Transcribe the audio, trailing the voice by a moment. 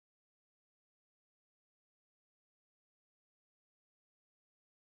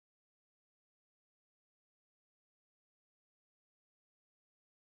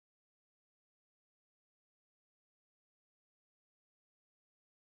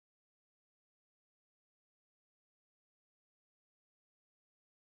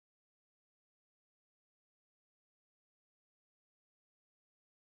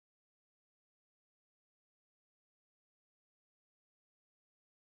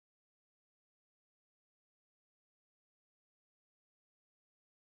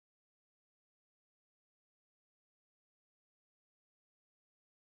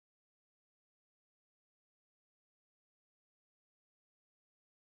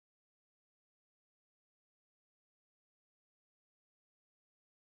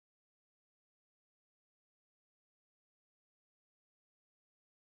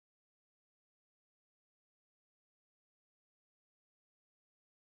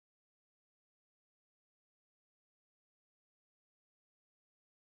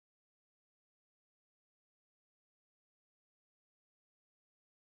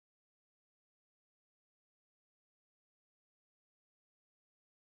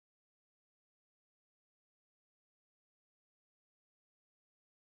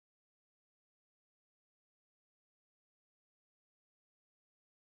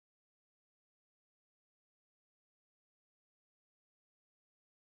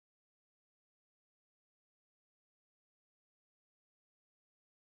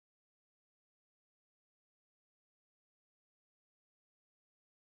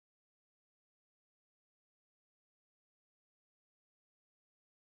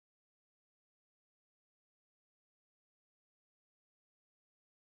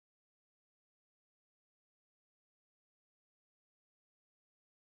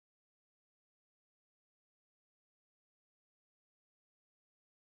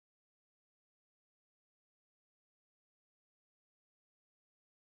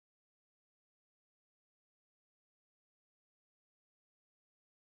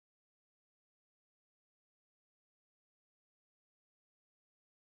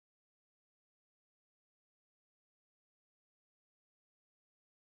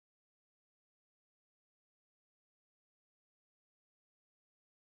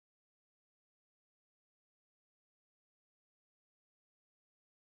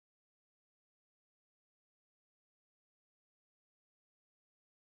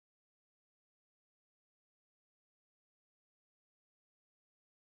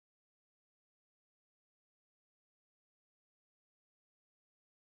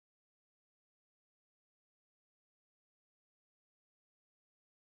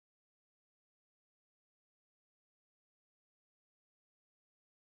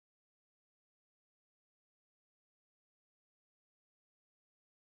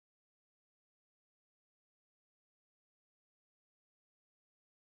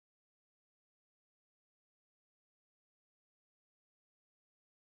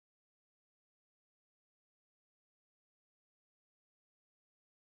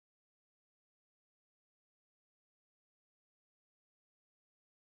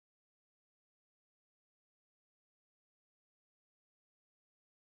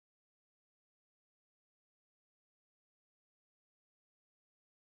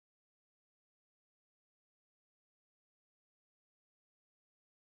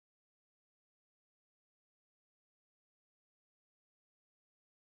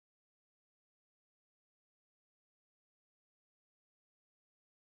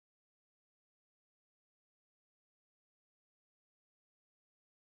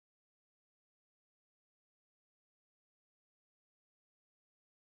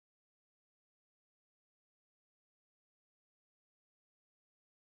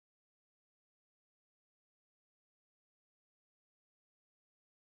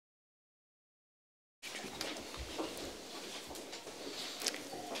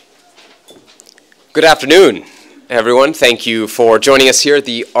Good afternoon, everyone. Thank you for joining us here at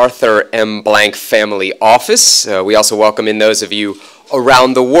the Arthur M. Blank Family Office. We also welcome in those of you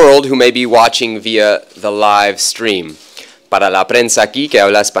around the world who may be watching via the live stream. Para la prensa aquí que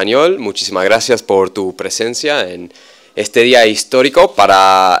habla español, muchísimas gracias por tu presencia en este día histórico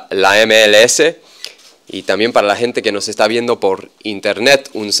para la MLS y también para la gente que nos está viendo por internet.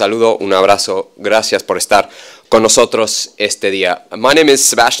 Un saludo, un abrazo. Gracias por estar con nosotros este día. My name is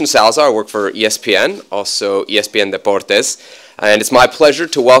Sebastian Salazar. I work for ESPN, also ESPN Deportes, and it's my pleasure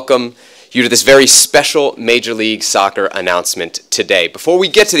to welcome you to this very special Major League Soccer announcement today. Before we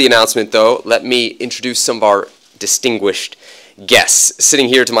get to the announcement, though, let me introduce some of our distinguished guests. Sitting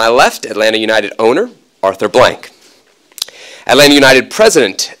here to my left, Atlanta United owner, Arthur Blank. Atlanta United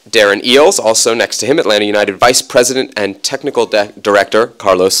President, Darren Eales. Also next to him, Atlanta United Vice President and Technical Director,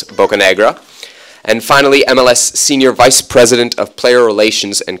 Carlos Bocanegra. And finally, MLS Senior Vice President of Player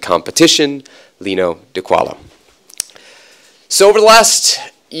Relations and Competition, Lino DiQualo. So over the last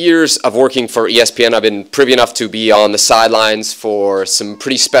years of working for ESPN, I've been privy enough to be on the sidelines for some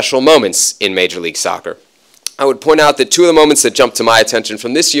pretty special moments in Major League Soccer. I would point out that two of the moments that jumped to my attention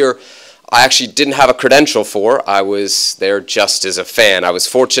from this year I actually didn't have a credential for. I was there just as a fan. I was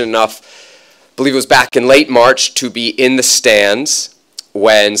fortunate enough, I believe it was back in late March, to be in the stands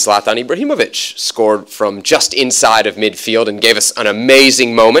when Zlatan Ibrahimovic scored from just inside of midfield and gave us an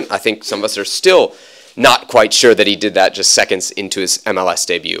amazing moment. I think some of us are still not quite sure that he did that just seconds into his MLS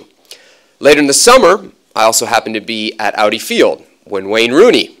debut. Later in the summer, I also happened to be at Audi Field when Wayne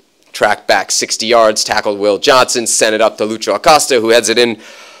Rooney tracked back 60 yards, tackled Will Johnson, sent it up to Lucho Acosta, who heads it in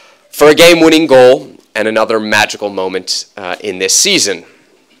for a game-winning goal and another magical moment in this season.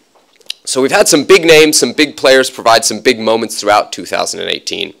 So we've had some big names, some big players provide some big moments throughout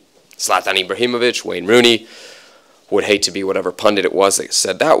 2018. Zlatan Ibrahimovic, Wayne Rooney. Would hate to be whatever pundit it was that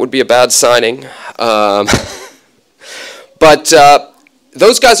said that would be a bad signing. But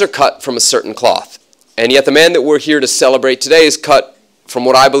those guys are cut from a certain cloth. And yet the man that we're here to celebrate today is cut from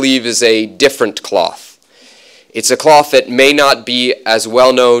what I believe is a different cloth. It's a cloth that may not be as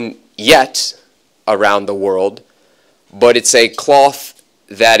well known yet around the world, but it's a cloth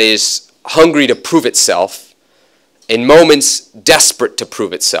that is hungry to prove itself, in moments desperate to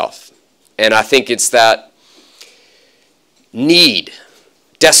prove itself. And I think it's that need,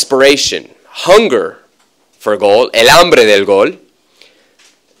 desperation, hunger for a goal, el hambre del gol,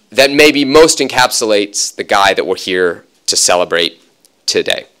 that maybe most encapsulates the guy that we're here to celebrate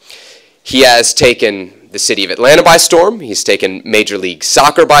today. He has taken the city of Atlanta by storm. He's taken Major League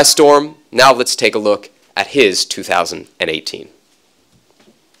Soccer by storm. Now let's take a look at his 2018.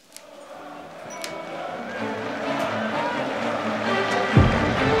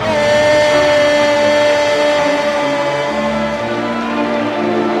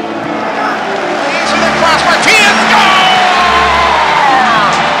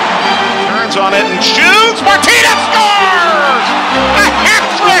 Turns on it and shoots. Martinez scores! A hat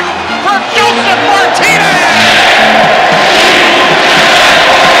trick for Joseph Martinez!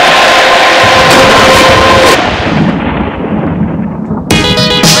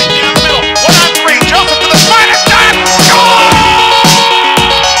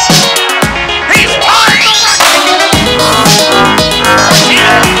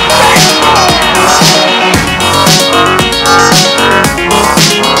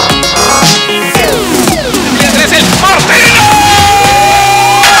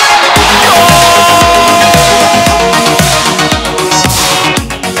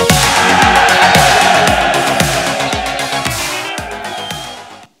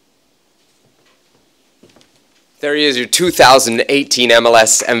 There he is, your 2018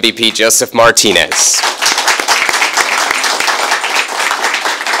 MLS MVP, Joseph Martinez.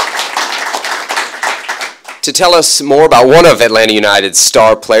 To tell us more about one of Atlanta United's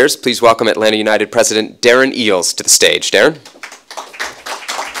star players, please welcome Atlanta United President Darren Eales to the stage. Darren?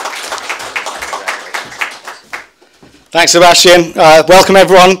 Thanks, Sebastian. Welcome,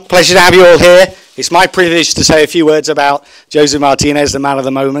 everyone. Pleasure to have you all here. It's my privilege to say a few words about Joseph Martinez, the man of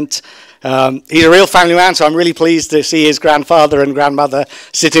the moment. He's a real family man, so I'm really pleased to see his grandfather and grandmother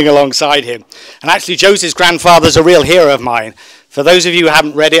sitting alongside him. And actually, Joseph's grandfather's a real hero of mine. For those of you who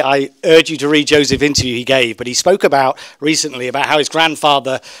haven't read it, I urge you to read Joseph's interview he gave. But he spoke recently about how his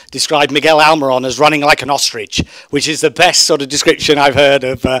grandfather described Miguel Almiron as running like an ostrich, which is the best sort of description I've heard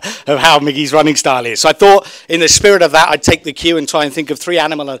of how Miggy's running style is. So I thought, in the spirit of that, I'd take the cue and try and think of three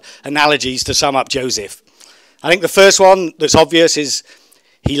animal analogies to sum up Joseph. I think the first one that's obvious is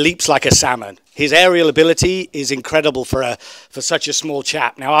he leaps like a salmon. his aerial ability is incredible for such a small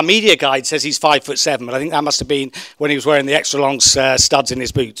chap. Now, our media guide says he's 5'7", but I think that must have been when he was wearing the extra long studs in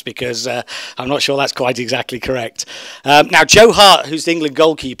his boots, because I'm not sure that's quite exactly correct. Now, Joe Hart, who's the England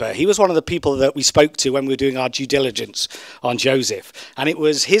goalkeeper, he was one of the people that we spoke to when we were doing our due diligence on Joseph, and it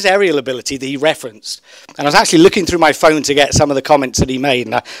was his aerial ability that he referenced. And I was actually looking through my phone to get some of the comments that he made,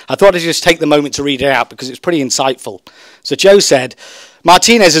 and I thought I'd just take the moment to read it out because it's pretty insightful. So Joe said,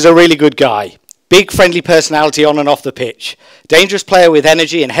 "Martinez is a really good guy. Big, friendly personality on and off the pitch. Dangerous player with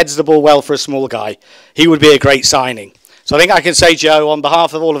energy and heads the ball well for a small guy. He would be a great signing." So I think I can say, Joe, on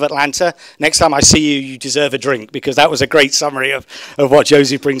behalf of all of Atlanta, next time I see you, you deserve a drink, because that was a great summary of what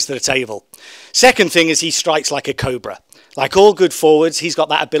Joseph brings to the table. Second thing is he strikes like a cobra. Like all good forwards, he's got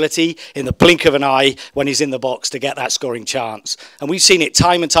that ability in the blink of an eye when he's in the box to get that scoring chance. And we've seen it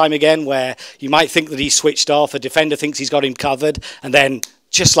time and time again where you might think that he's switched off, a defender thinks he's got him covered, and then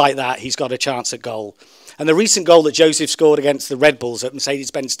just like that, he's got a chance at goal. And the recent goal that Joseph scored against the Red Bulls at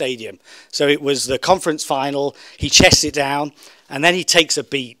Mercedes-Benz Stadium, so it was the conference final, he chests it down, and then he takes a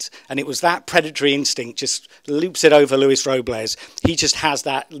beat. And it was that predatory instinct, just loops it over Luis Robles. He just has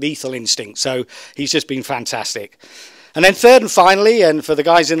that lethal instinct, so he's just been fantastic. And then third and finally, and for the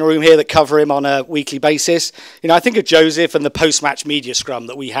guys in the room here that cover him on a weekly basis, I think of Joseph and the post-match media scrum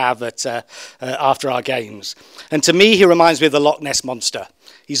that we have after our games. And to me, he reminds me of the Loch Ness Monster.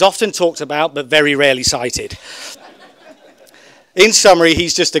 He's often talked about, but very rarely cited. In summary,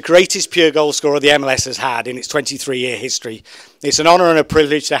 he's just the greatest pure goal scorer the MLS has had in its 23-year history. It's an honour and a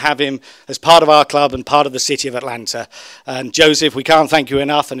privilege to have him as part of our club and part of the city of Atlanta. And Joseph, we can't thank you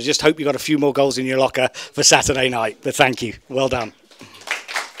enough, and I just hope you got a few more goals in your locker for Saturday night. But thank you. Well done.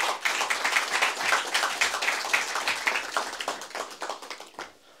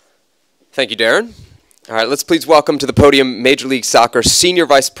 Thank you, Darren. All right, let's please welcome to the podium Major League Soccer Senior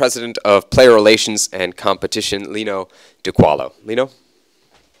Vice President of Player Relations and Competition, Lino DiQualo. Lino?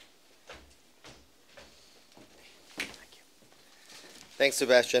 Thanks,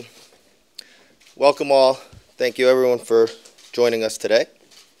 Sebastian. Welcome all. Thank you, everyone, for joining us today.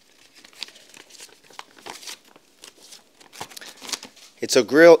 It's a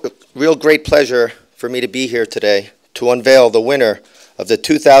real great pleasure for me to be here today to unveil the winner of the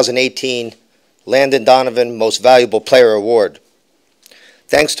 2018 Landon Donovan Most Valuable Player Award.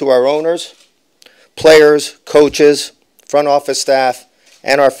 Thanks to our owners, players, coaches, front office staff,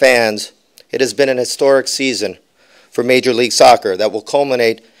 and our fans, it has been an historic season for Major League Soccer that will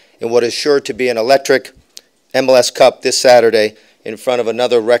culminate in what is sure to be an electric MLS Cup this Saturday in front of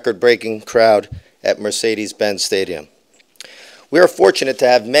another record-breaking crowd at Mercedes-Benz Stadium. We are fortunate to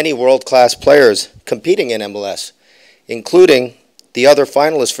have many world-class players competing in MLS, including the other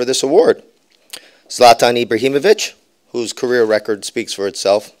finalists for this award. Zlatan Ibrahimovic, whose career record speaks for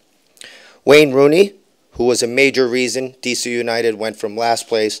itself. Wayne Rooney, who was a major reason DC United went from last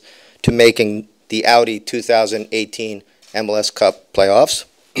place to making the Audi 2018 MLS Cup playoffs.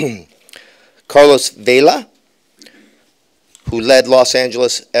 Carlos Vela, who led Los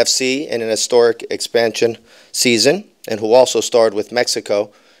Angeles FC in an historic expansion season and who also starred with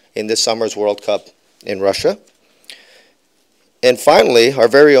Mexico in this summer's World Cup in Russia. And finally, our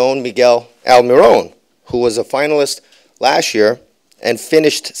very own Miguel Almiron, who was a finalist last year and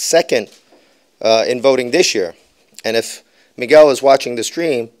finished second in voting this year. And if Miguel is watching the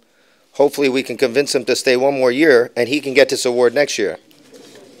stream, hopefully we can convince him to stay one more year and he can get this award next year.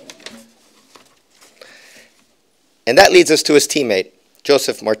 And that leads us to his teammate,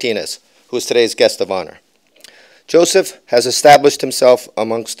 Joseph Martinez, who is today's guest of honor. Joseph has established himself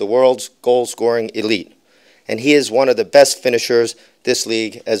amongst the world's goal-scoring elite, and he is one of the best finishers this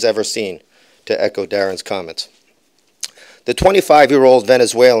league has ever seen, to echo Darren's comments. The 25-year-old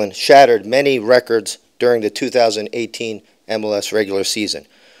Venezuelan shattered many records during the 2018 MLS regular season,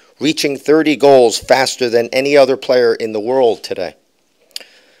 reaching 30 goals faster than any other player in the world today.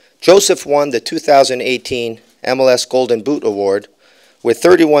 Joseph won the 2018 MLS Golden Boot Award with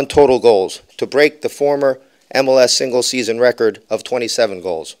 31 total goals to break the former MLS single-season record of 27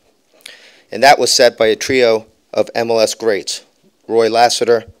 goals. And that was set by a trio of MLS greats, Roy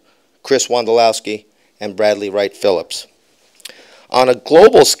Lassiter, Chris Wondolowski, and Bradley Wright Phillips. On a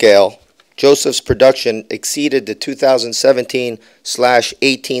global scale, Joseph's production exceeded the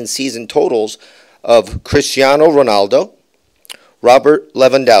 2017/18 season totals of Cristiano Ronaldo, Robert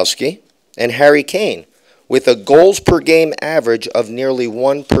Lewandowski, and Harry Kane, with a goals per game average of nearly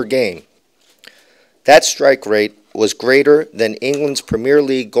 1 per game. That strike rate was greater than England's Premier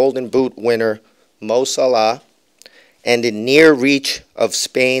League Golden Boot winner Mo Salah and in near reach of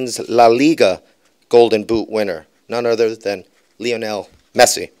Spain's La Liga Golden Boot winner, none other than Lionel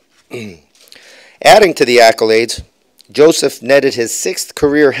Messi. Adding to the accolades, Joseph netted his 6th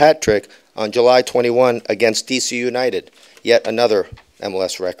career hat trick on July 21 against DC United, yet another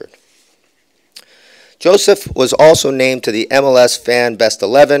MLS record. Joseph was also named to the MLS Fan Best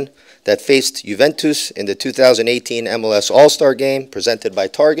 11 that faced Juventus in the 2018 MLS All-Star Game presented by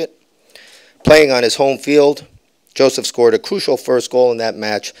Target. Playing on his home field, Joseph scored a crucial first goal in that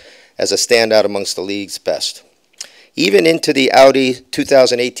match as a standout amongst the league's best. Even into the Audi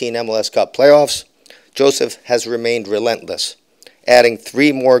 2018 MLS Cup playoffs, Joseph has remained relentless, adding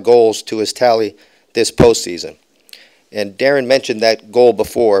 3 more goals to his tally this postseason. And Darren mentioned that goal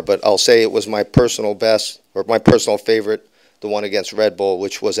before, but I'll say it was my personal best, or my personal favorite, the one against Red Bull,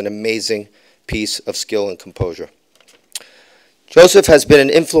 which was an amazing piece of skill and composure. Joseph has been an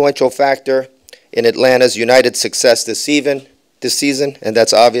influential factor in Atlanta's United success this season, and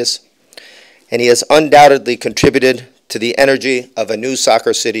that's obvious. And he has undoubtedly contributed to the energy of a new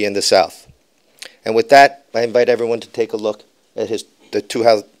soccer city in the South. And with that, I invite everyone to take a look at the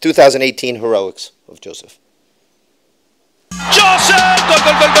 2018 heroics of Joseph. Joseph! Goal,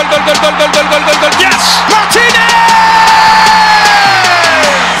 goal, goal, goal, goal, goal, goal, goal, goal, goal, goal, yes! Martinez!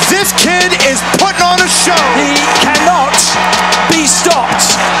 This kid is putting on a show. He cannot be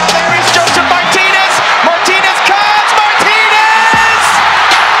stopped. There is Joseph Martinez! Martinez cuts! Martinez!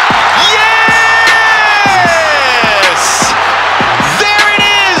 Yes! There it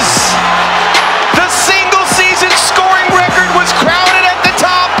is! The single season scoring record was crowded at the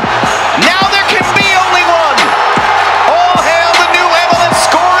top. Now there can be only one. All hail the new MLS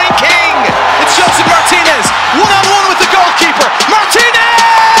scoring king. It's Joseph Martinez, one-on-one with the goalkeeper. Martinez!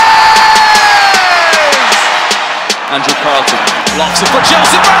 Andrew Carlton locks it for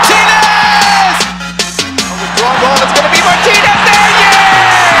Joseph Martinez! A withdrawn ball, it's going to be Martinez there, yeah!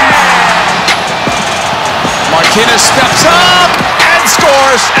 Martinez steps up and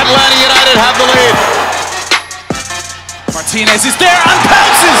scores. Atlanta United have the lead. Martinez is there and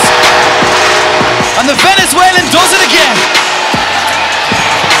pounces! And the Venezuelan does it again.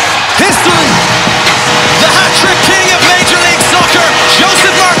 History. The hat-trick king of Major League Soccer,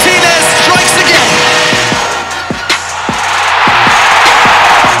 Joseph Martinez, strikes again.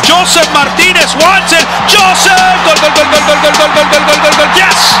 Joseph Martinez wants it. Joseph! Goal, goal, goal, goal, goal, goal, goal, goal, goal, goal, goal, goal.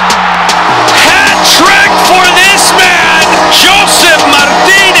 Yes! Hat trick for this man, Joseph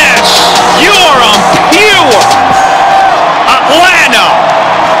Martinez. You are on pure Atlanta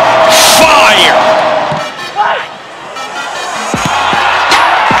fire.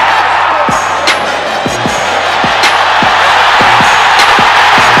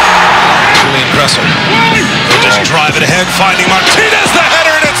 Julian Gressel. They'll just drive it ahead, finding Martinez, the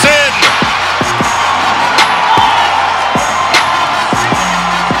header, and it's in!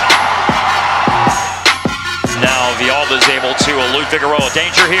 Now Eales is able to elude Figueroa.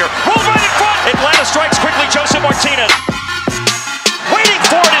 Danger here. Rolled right in front. Atlanta strikes quickly. Joseph Martinez. Waiting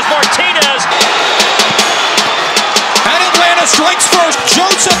for it is Martinez. And Atlanta strikes first,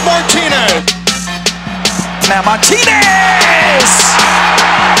 Joseph Martinez. Now Martinez!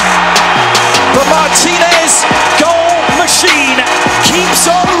 The Martinez goal machine keeps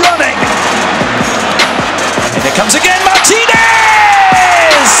on running. And here comes again Martinez!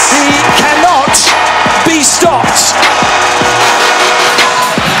 He cannot be stopped.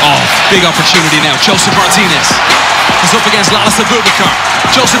 Oh, big opportunity now. Joseph Martinez is up against Lalas Abubakar.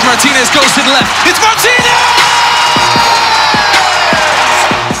 Joseph Martinez goes to the left. It's Martinez!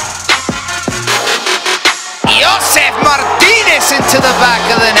 Joseph Martinez into the back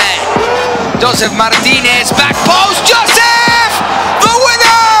of the net. Joseph Martinez, back post. Joseph! The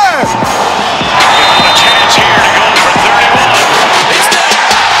winner! Got a chance here to go for 31. It's there.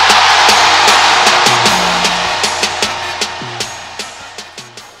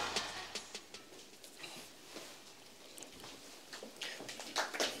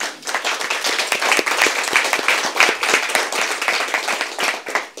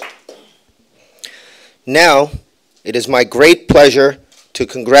 Now, it is my great pleasure to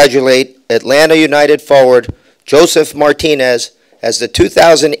congratulate Atlanta United forward Joseph Martinez as the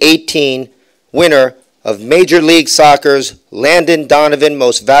 2018 winner of Major League Soccer's Landon Donovan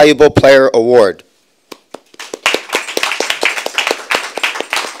Most Valuable Player Award.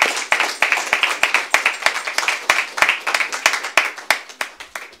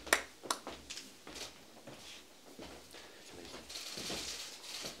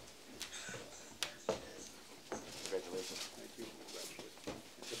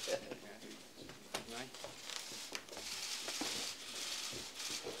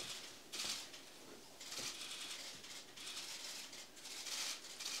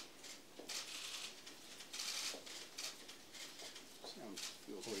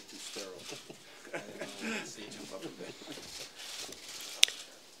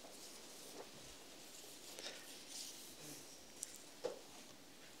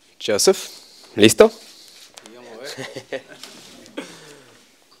 Joseph, ¿listo?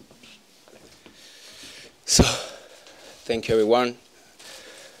 So, thank you everyone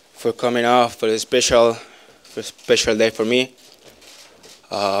for coming out for this special day for me,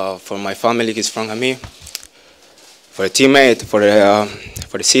 for my family is from me, for a teammate, for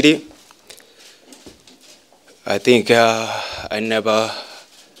the city. I think I never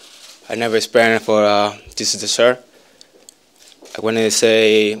experienced for this dessert. I want to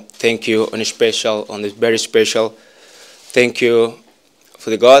say thank you on this very special. Thank you for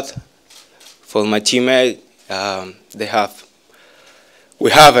the God, for my teammate.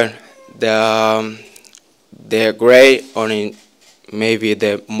 We have the great or maybe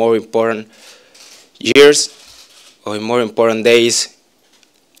the more important years or more important days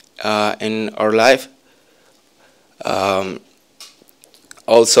in our life.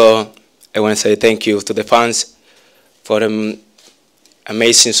 Also, I want to say thank you to the fans for the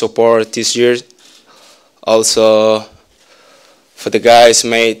amazing support this year. Also, for the guys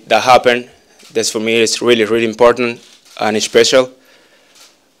made that happen. That's for me is really, really important and special.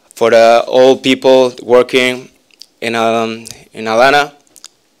 For the old people working in Atlanta,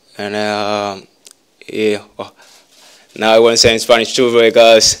 and yeah, now I want to say in Spanish too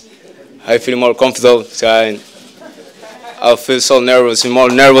because I feel more comfortable. So I feel so nervous and more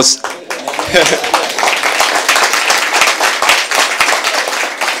nervous.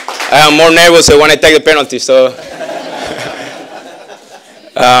 I am more nervous when I take the penalty. So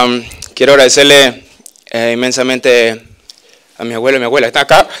quiero agradecerle inmensamente a mi abuelo y mi abuela que están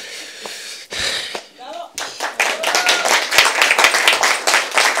acá.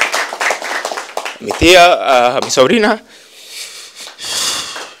 A mi tía, a mi sobrina.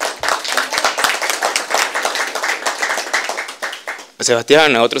 A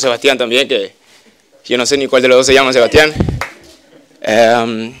Sebastián, a otro Sebastián también, que yo no sé ni cuál de los dos se llama Sebastián.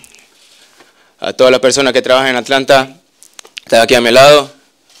 A todas las personas que trabajan en Atlanta, están aquí a mi lado.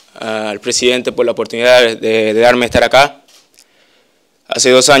 Al presidente por la oportunidad de darme estar acá. Hace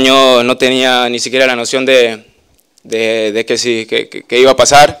 2 años no tenía ni siquiera la noción de que iba a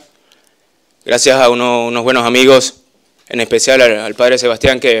pasar. Gracias a unos buenos amigos, en especial al padre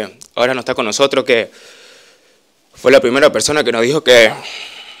Sebastián, que ahora no está con nosotros, que fue la primera persona que nos dijo que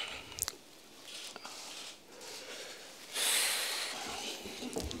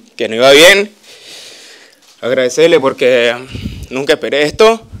no iba bien. Agradecerle porque nunca esperé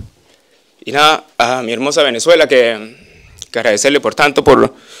esto. Y nada, a mi hermosa Venezuela, que agradecerle por tanto,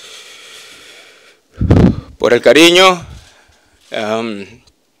 por el cariño,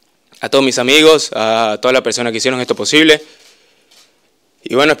 a todos mis amigos, a todas las personas que hicieron esto posible.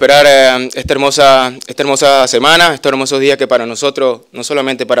 Y bueno, esperar esta hermosa semana, estos hermosos días que para nosotros, no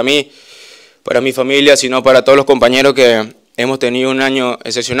solamente para mí, para mi familia, sino para todos los compañeros que hemos tenido un año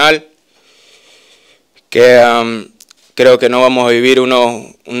excepcional, que creo que no vamos a vivir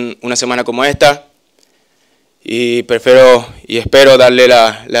una semana como esta. Y prefiero y espero darle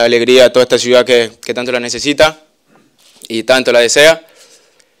la alegría a toda esta ciudad que tanto la necesita y tanto la desea.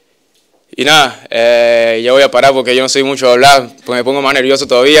 Y nada, ya voy a parar porque yo no soy mucho de hablar, pues me pongo más nervioso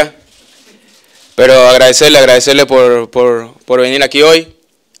todavía. Pero agradecerle por venir aquí hoy,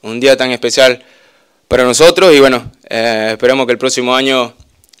 un día tan especial para nosotros. Y bueno, esperemos que el próximo año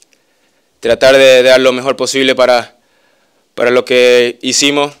tratar de dar lo mejor posible para lo que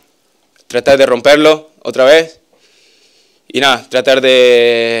hicimos, tratar de romperlo otra vez. Y nada, tratar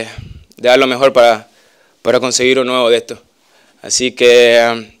de dar lo mejor para conseguir un nuevo de esto. Así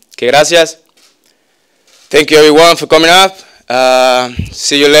que gracias. Thank you everyone for coming up.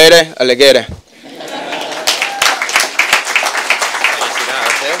 See you later. Alligator.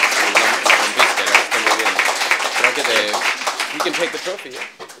 You can take the trophy, yeah?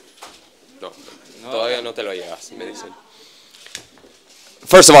 No, todavía no te lo llevas, me dicen.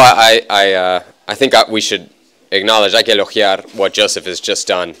 First of all, I think we should acknowledge, hay que elogiar what Joseph has just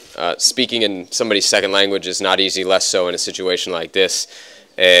done. Speaking in somebody's second language is not easy, less so in a situation like this.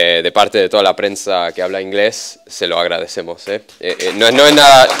 De parte de toda la prensa que habla inglés, se lo agradecemos. No es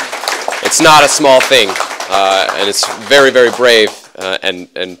nada, it's not a small thing, and it's very, very brave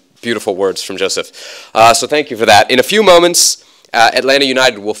and beautiful words from Joseph. So thank you for that. In a few moments, Atlanta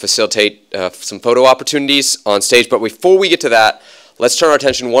United will facilitate some photo opportunities on stage, but before we get to that, let's turn our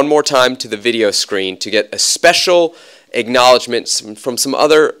attention one more time to the video screen to get a special acknowledgement from some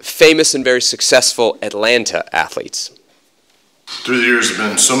other famous and very successful Atlanta athletes. Through the years, there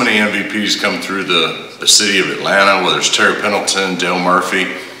have been so many MVPs come through the city of Atlanta, whether it's Terry Pendleton, Dale Murphy,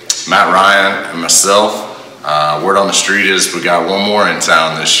 Matt Ryan, and myself. Word on the street is we got one more in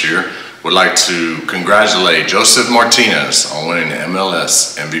town this year. Would like to congratulate Joseph Martinez on winning the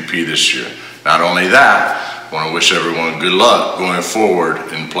MLS MVP this year. Not only that, I want to wish everyone good luck going forward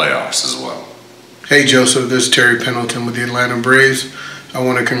in the playoffs as well. Hey Joseph, this is Terry Pendleton with the Atlanta Braves. I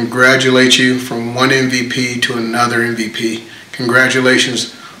want to congratulate you from one MVP to another MVP.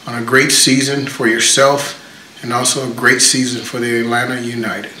 Congratulations on a great season for yourself and also a great season for the Atlanta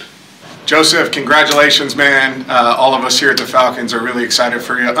United. Joseph, congratulations, man. All of us here at the Falcons are really excited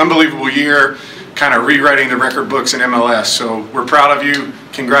for you. Unbelievable year, kind of rewriting the record books in MLS. So we're proud of you.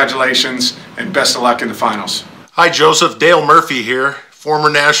 Congratulations, and best of luck in the finals. Hi, Joseph. Dale Murphy here, former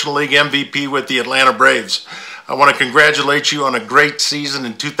National League MVP with the Atlanta Braves. I want to congratulate you on a great season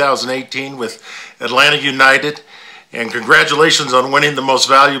in 2018 with Atlanta United, and congratulations on winning the most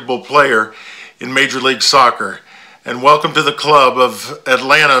valuable player in Major League Soccer. And welcome to the club of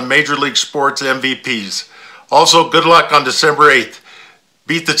Atlanta Major League Sports MVPs. Also, good luck on December 8th.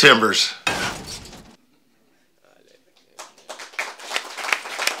 Beat the Timbers.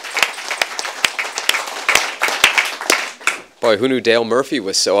 Boy, who knew Dale Murphy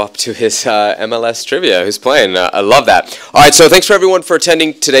was so up to his MLS trivia? Who's playing? I love that. All right, so thanks for everyone for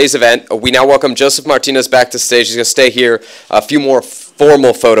attending today's event. We now welcome Joseph Martinez back to stage. He's going to stay here. A few more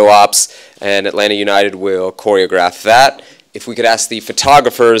formal photo ops, and Atlanta United will choreograph that. If we could ask the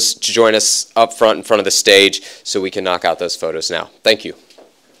photographers to join us up front in front of the stage so we can knock out those photos now. Thank you.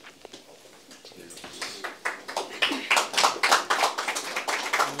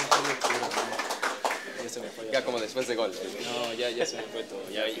 Ya como después de gol. No, ya se me fue todo.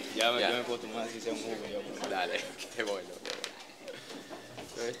 Ya me puedo tomar si sea un jugo. Dale, qué bueno.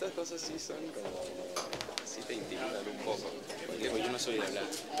 Pero estas cosas sí son como... sí te intimidan un poco. Digo, yo no soy de hablar,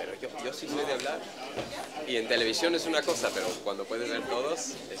 pero yo sí soy de hablar. Y en televisión es una cosa, pero cuando puedes ver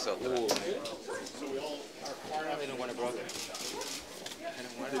todos, es otra.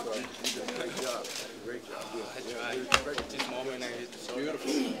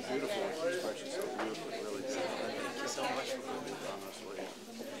 Beautiful, beautiful. Thank you so much for doing this, honestly.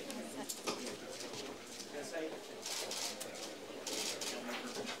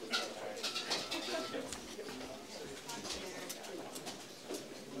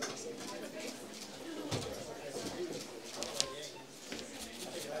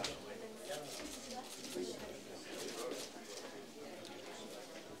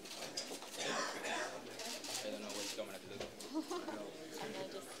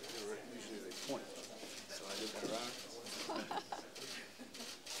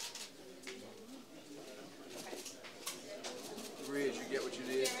 Did you get what you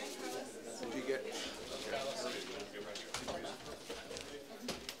did? Did you get?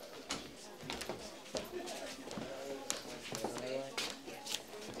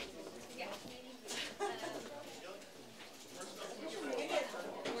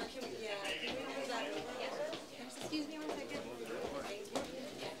 Excuse me one second.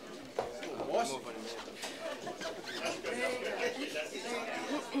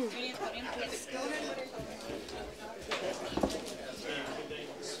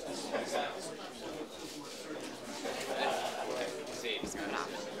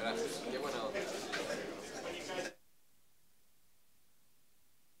 Gracias. Qué buena onda.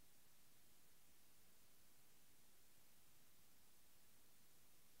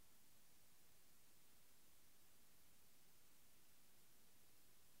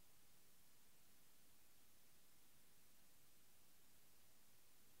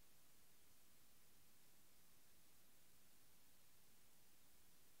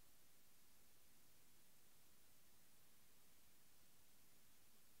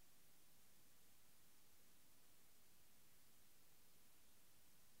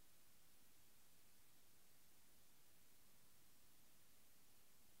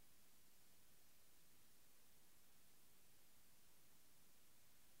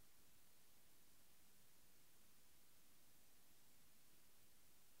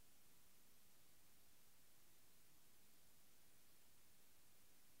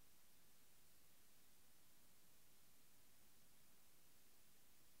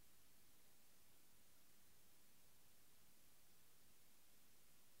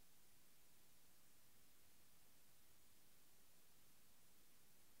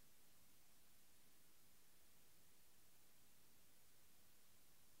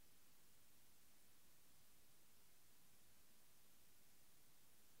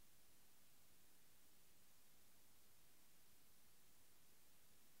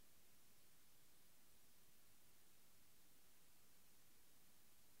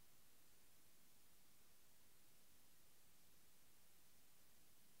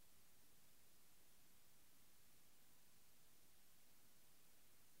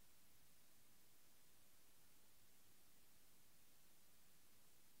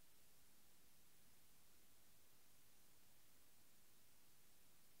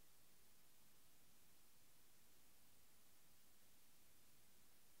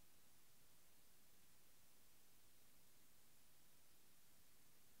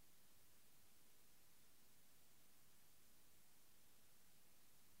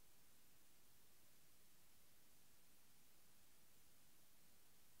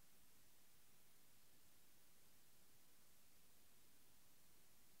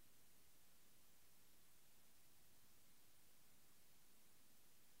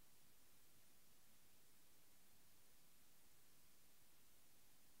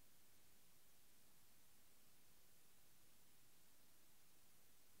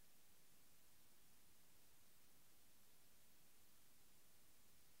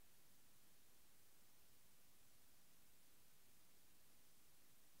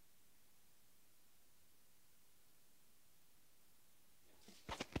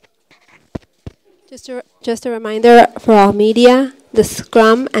 Just a reminder for all media, the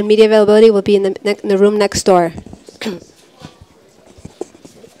scrum and media availability will be in the room next door.